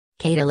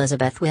Kate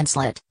Elizabeth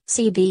Winslet,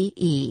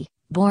 CBE,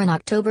 born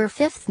October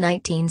 5,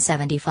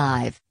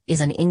 1975,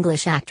 is an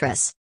English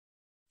actress.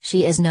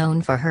 She is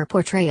known for her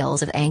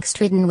portrayals of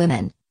angst-ridden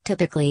women,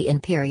 typically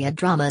in period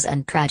dramas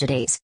and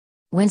tragedies.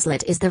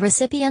 Winslet is the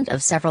recipient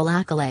of several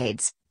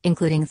accolades,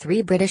 including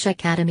 3 British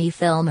Academy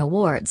Film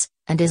Awards,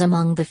 and is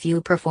among the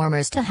few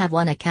performers to have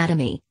won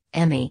Academy,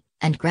 Emmy,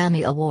 and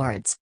Grammy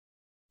Awards.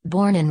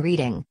 Born in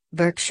Reading,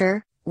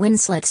 Berkshire,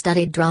 Winslet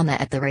studied drama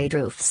at the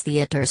Redroofs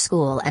Theatre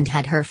School and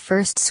had her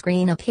first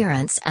screen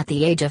appearance at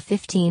the age of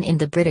 15 in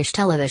the British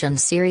television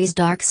series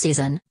Dark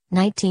Season,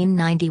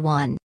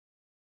 1991.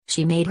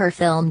 She made her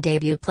film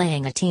debut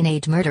playing a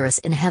teenage murderess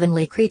in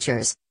Heavenly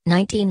Creatures,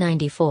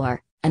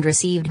 1994, and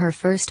received her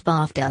first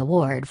BAFTA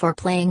Award for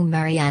playing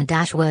Marianne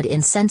Dashwood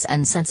in Sense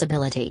and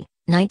Sensibility,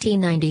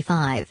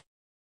 1995.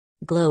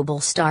 Global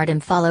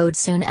stardom followed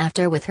soon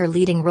after with her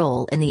leading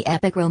role in the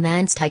epic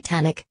romance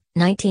Titanic,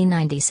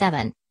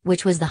 1997,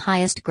 which was the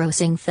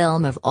highest-grossing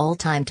film of all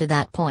time to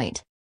that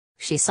point.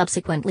 She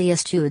subsequently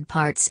eschewed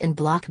parts in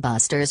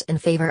blockbusters in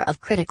favor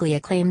of critically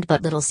acclaimed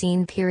but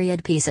little-seen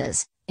period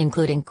pieces,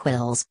 including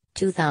Quills,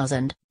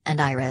 2000, and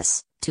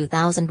Iris,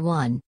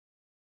 2001.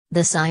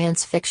 The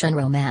science fiction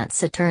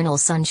romance Eternal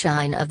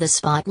Sunshine of the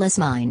Spotless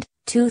Mind,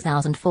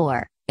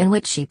 2004, in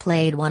which she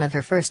played one of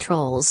her first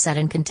roles set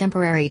in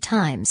contemporary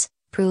times,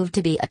 proved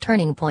to be a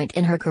turning point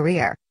in her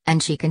career,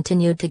 and she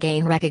continued to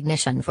gain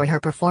recognition for her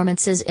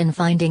performances in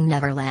Finding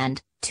Neverland,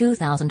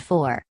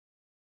 2004.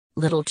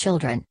 Little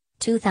Children,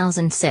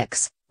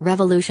 2006,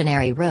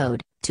 Revolutionary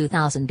Road,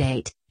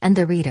 2008, and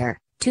The Reader,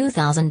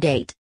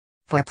 2008.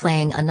 For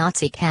playing a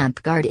Nazi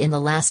camp guard in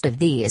the last of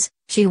these,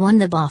 she won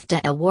the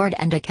BAFTA Award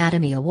and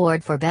Academy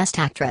Award for Best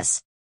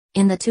Actress.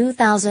 In the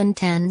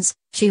 2010s,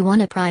 she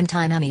won a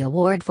Primetime Emmy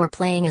Award for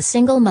playing a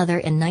single mother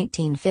in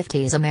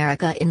 1950s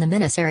America in the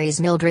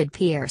miniseries Mildred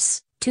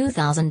Pierce,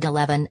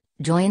 2011,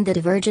 joined the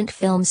Divergent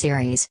film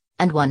series,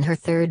 and won her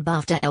 3rd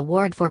BAFTA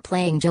Award for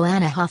playing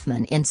Joanna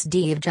Hoffman in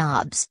Steve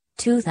Jobs,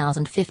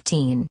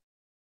 2015.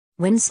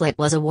 Winslet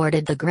was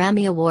awarded the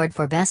Grammy Award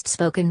for Best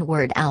Spoken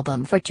Word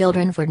Album for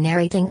Children for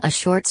narrating a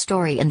short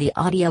story in the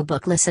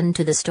audiobook Listen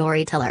to the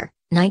Storyteller,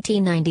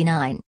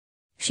 1999.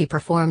 She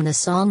performed the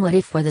song What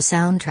If for the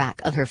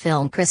soundtrack of her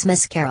film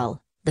Christmas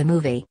Carol, the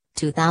movie,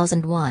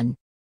 2001.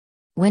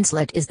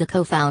 Winslet is the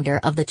co-founder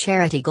of the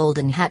charity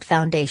Golden Hat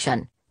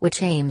Foundation,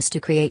 which aims to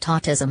create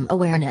autism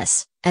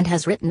awareness, and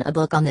has written a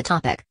book on the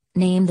topic,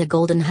 named The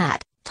Golden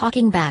Hat,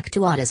 Talking Back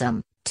to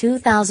Autism,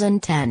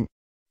 2010.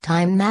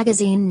 Time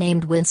magazine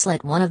named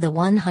Winslet one of the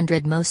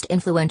 100 most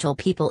influential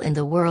people in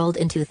the world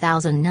in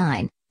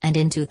 2009, and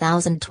in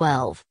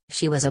 2012,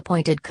 she was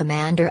appointed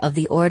Commander of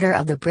the Order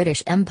of the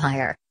British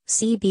Empire,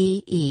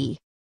 CBE.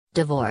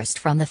 Divorced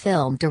from the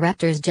film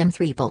directors Jim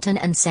Threepleton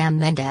and Sam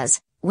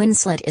Mendes,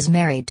 Winslet is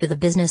married to the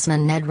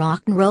businessman Ned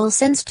Rock'n'Roll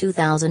since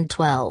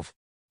 2012.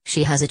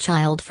 She has a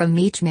child from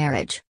each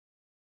marriage.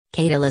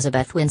 Kate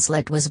Elizabeth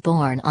Winslet was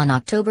born on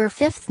October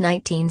 5,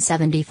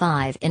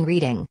 1975 in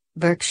Reading,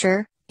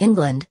 Berkshire,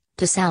 England,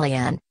 to Sally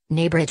Ann,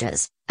 née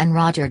Bridges, and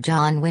Roger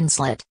John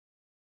Winslet.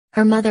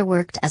 Her mother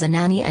worked as a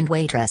nanny and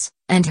waitress,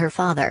 and her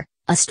father,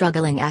 a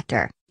struggling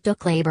actor,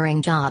 took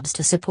laboring jobs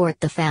to support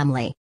the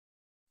family.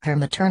 Her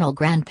maternal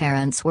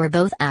grandparents were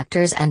both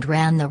actors and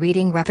ran the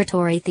Reading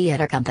Repertory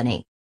Theatre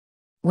Company.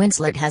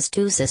 Winslet has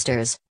 2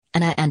 sisters,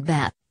 Anna and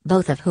Beth,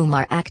 both of whom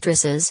are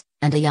actresses,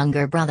 and a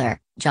younger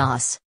brother,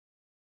 Joss.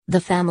 The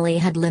family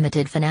had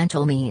limited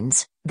financial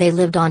means, they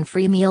lived on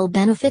free meal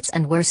benefits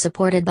and were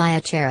supported by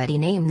a charity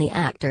named the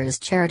Actors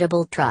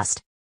Charitable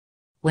Trust.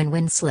 When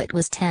Winslet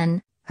was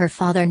 10, her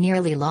father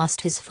nearly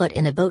lost his foot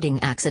in a boating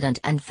accident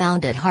and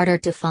found it harder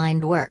to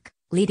find work,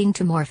 leading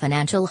to more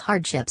financial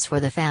hardships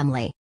for the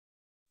family.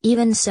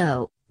 Even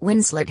so,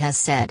 Winslet has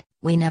said,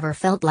 "We never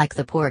felt like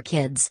the poor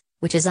kids,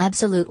 which is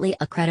absolutely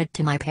a credit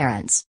to my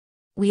parents.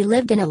 We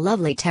lived in a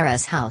lovely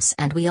terrace house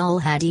and we all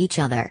had each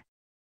other."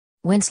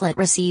 Winslet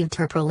received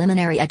her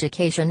preliminary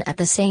education at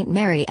the St.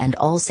 Mary and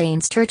All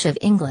Saints Church of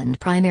England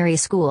primary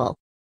school.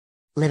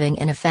 Living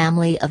in a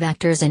family of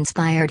actors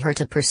inspired her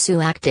to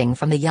pursue acting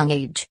from a young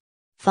age.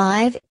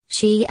 5,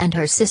 she and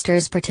her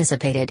sisters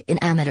participated in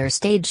amateur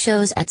stage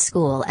shows at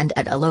school and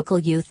at a local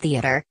youth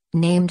theatre,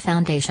 named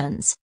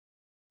Foundations.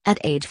 At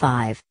age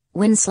 5,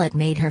 Winslet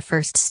made her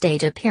first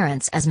stage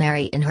appearance as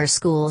Mary in her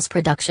school's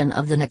production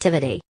of The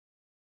Nativity.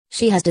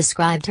 She has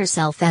described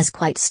herself as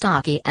quite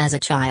stocky as a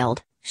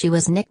child. She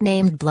was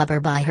nicknamed Blubber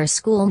by her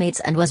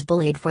schoolmates and was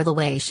bullied for the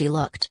way she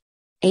looked.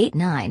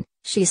 8-9,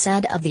 she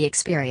said of the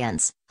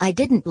experience, "I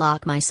didn't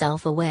lock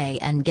myself away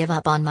and give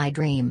up on my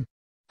dream.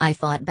 I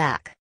fought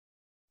back."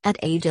 At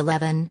age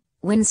 11,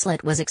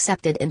 Winslet was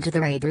accepted into the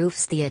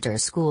Redroofs Theatre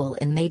School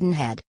in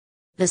Maidenhead.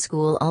 The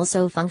school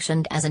also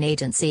functioned as an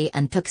agency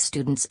and took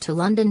students to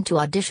London to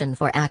audition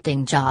for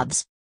acting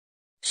jobs.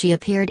 She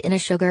appeared in a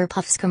Sugar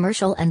Puffs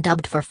commercial and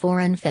dubbed for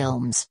foreign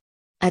films.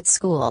 At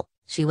school,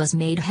 she was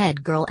made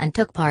head girl and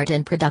took part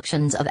in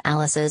productions of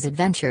Alice's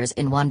Adventures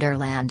in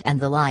Wonderland and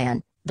The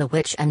Lion, the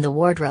Witch and the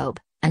Wardrobe,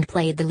 and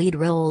played the lead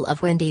role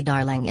of Wendy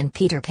Darling in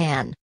Peter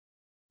Pan.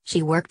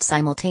 She worked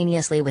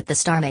simultaneously with the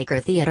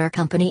Starmaker Theatre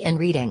Company in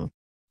Reading.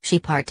 She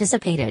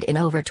participated in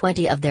over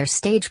 20 of their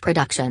stage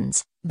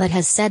productions, but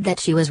has said that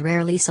she was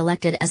rarely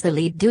selected as the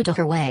lead due to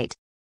her weight.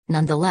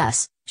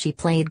 Nonetheless, she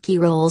played key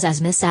roles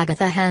as Miss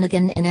Agatha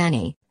Hannigan in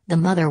Annie, the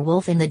Mother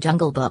Wolf in The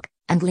Jungle Book,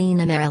 and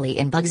Lena Merrily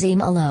in Bugsy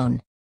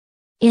Malone.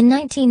 In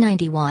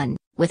 1991,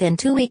 within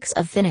 2 weeks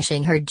of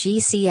finishing her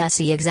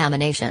GCSE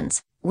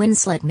examinations,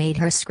 Winslet made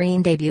her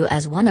screen debut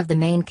as one of the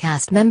main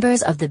cast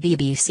members of the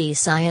BBC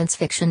science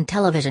fiction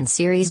television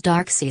series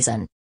Dark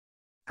Season.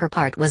 Her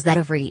part was that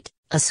of Reet,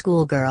 a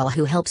schoolgirl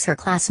who helps her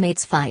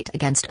classmates fight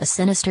against a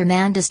sinister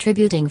man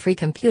distributing free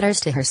computers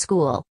to her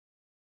school.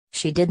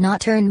 She did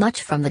not earn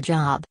much from the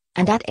job,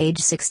 and at age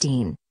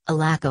 16, a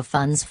lack of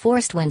funds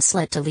forced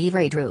Winslet to leave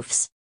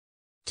Redroofs.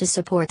 To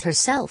support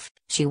herself,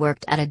 she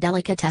worked at a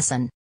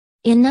delicatessen.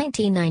 In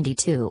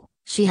 1992,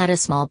 she had a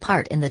small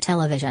part in the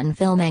television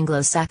film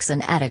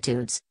Anglo-Saxon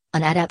Attitudes,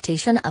 an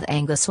adaptation of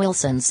Angus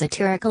Wilson's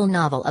satirical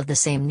novel of the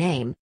same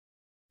name.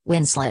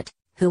 Winslet,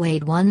 who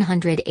weighed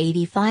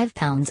 185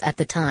 pounds at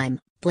the time,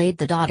 played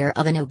the daughter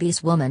of an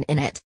obese woman in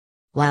it.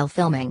 While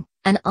filming,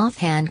 an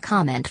offhand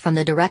comment from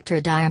the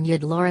director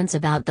Diarmuid Lawrence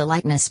about the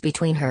likeness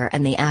between her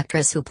and the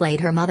actress who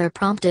played her mother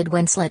prompted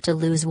Winslet to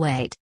lose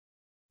weight.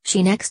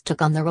 She next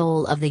took on the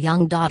role of the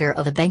young daughter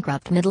of a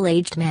bankrupt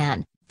middle-aged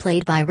man,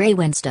 played by Ray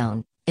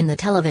Winstone, in the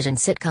television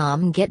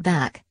sitcom Get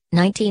Back,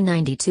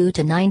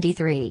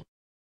 1992-93.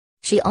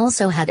 She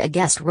also had a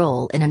guest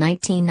role in a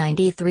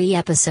 1993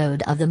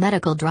 episode of the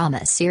medical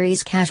drama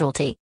series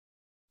Casualty.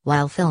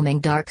 While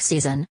filming Dark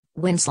Season,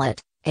 Winslet,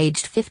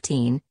 aged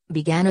 15,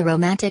 began a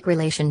romantic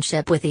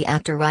relationship with the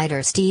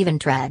actor-writer Stephen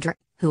Tredger,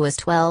 who was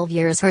 12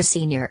 years her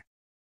senior.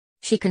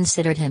 She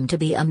considered him to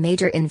be a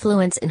major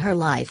influence in her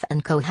life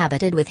and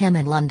cohabited with him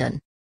in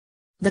London.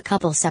 The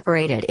couple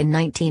separated in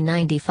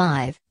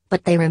 1995,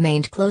 but they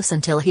remained close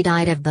until he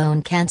died of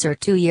bone cancer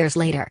 2 years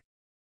later.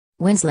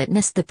 Winslet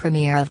missed the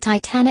premiere of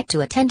Titanic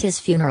to attend his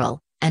funeral,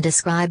 and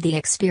described the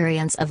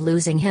experience of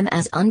losing him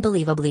as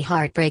unbelievably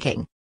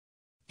heartbreaking.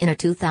 In a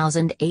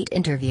 2008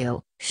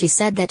 interview, she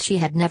said that she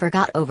had never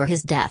got over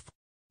his death.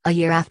 A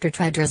year after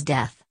Tredger's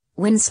death,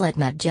 Winslet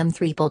met Jim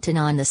Threepleton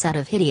on the set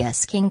of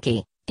Hideous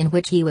Kinky, in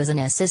which he was an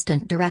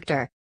assistant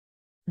director.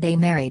 They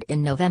married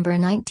in November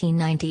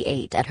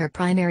 1998 at her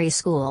primary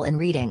school in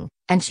Reading,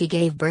 and she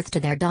gave birth to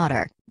their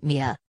daughter,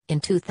 Mia, in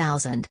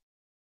 2000.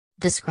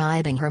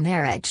 Describing her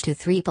marriage to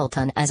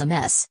Threepleton as a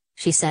mess,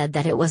 she said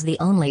that it was the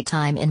only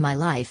time in my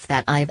life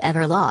that I've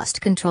ever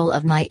lost control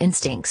of my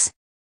instincts.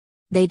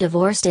 They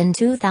divorced in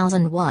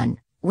 2001.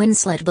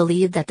 Winslet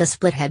believed that the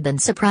split had been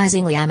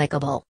surprisingly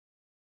amicable.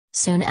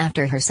 Soon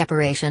after her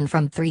separation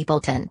from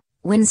Threepleton,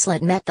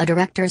 Winslet met the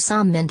director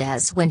Sam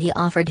Mendes when he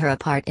offered her a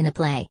part in a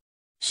play.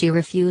 She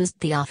refused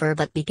the offer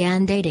but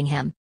began dating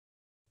him.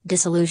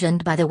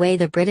 Disillusioned by the way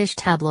the British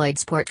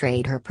tabloids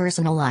portrayed her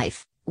personal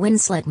life,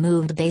 Winslet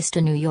moved base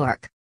to New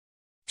York.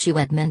 She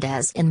wed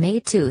Mendes in May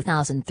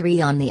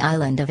 2003 on the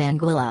island of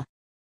Anguilla.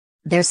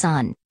 Their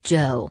son,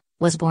 Joe,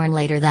 was born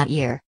later that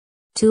year.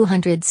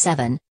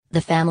 207,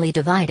 the family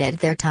divided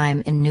their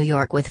time in New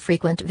York with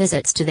frequent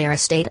visits to their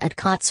estate at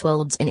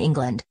Cotswolds in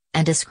England,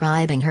 and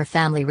describing her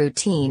family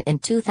routine in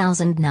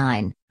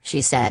 2009,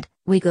 she said,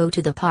 "We go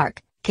to the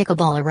park, kick a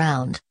ball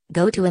around,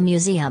 go to a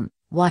museum,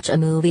 watch a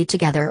movie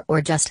together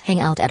or just hang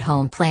out at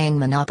home playing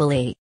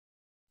Monopoly."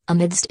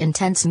 Amidst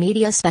intense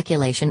media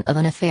speculation of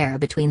an affair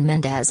between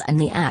Mendes and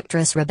the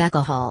actress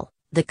Rebecca Hall,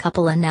 the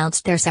couple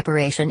announced their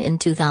separation in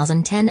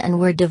 2010 and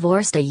were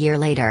divorced a year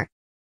later.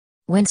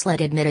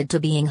 Winslet admitted to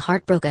being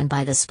heartbroken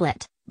by the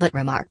split, but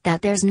remarked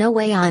that "there's no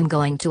way I'm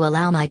going to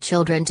allow my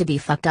children to be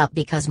fucked up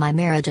because my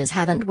marriages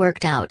haven't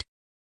worked out."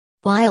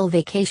 While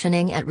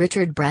vacationing at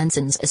Richard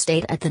Branson's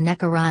estate at the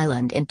Necker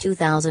Island in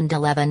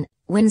 2011,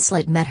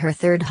 Winslet met her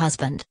third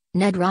husband,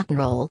 Ned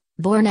Rock'n'Roll,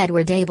 born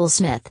Edward Abel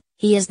Smith.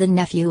 He is the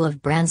nephew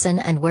of Branson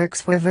and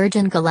works for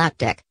Virgin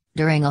Galactic,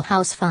 during a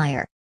house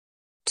fire.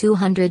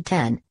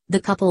 210, the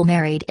couple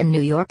married in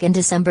New York in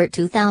December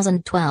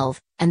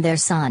 2012, and their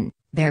son,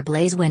 Bear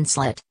Blaze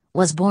Winslet,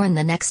 was born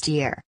the next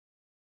year.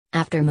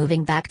 After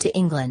moving back to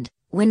England,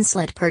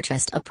 Winslet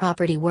purchased a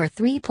property worth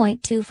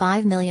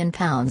 £3.25 million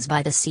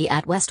by the sea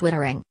at West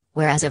Wittering,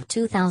 where as of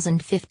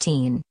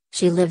 2015,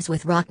 she lives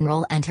with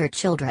Rock'n'Roll and her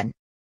children.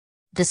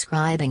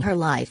 Describing her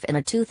life in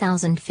a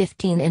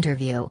 2015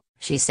 interview,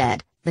 she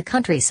said, "The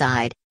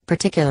countryside,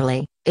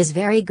 particularly, is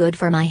very good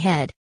for my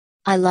head.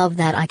 I love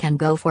that I can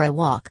go for a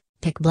walk,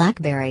 pick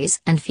blackberries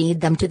and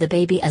feed them to the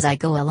baby as I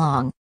go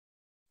along."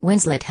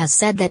 Winslet has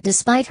said that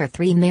despite her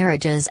 3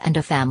 marriages and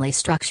a family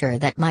structure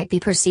that might be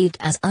perceived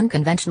as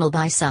unconventional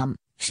by some,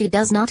 she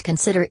does not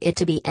consider it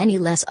to be any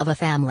less of a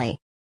family.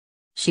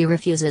 She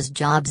refuses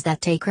jobs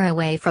that take her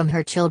away from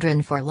her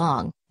children for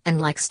long, and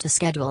likes to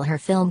schedule her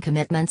film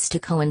commitments to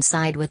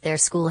coincide with their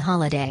school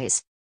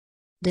holidays.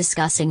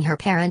 Discussing her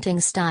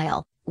parenting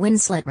style,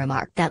 Winslet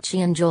remarked that she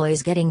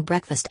enjoys getting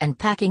breakfast and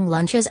packing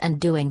lunches and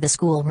doing the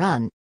school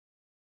run.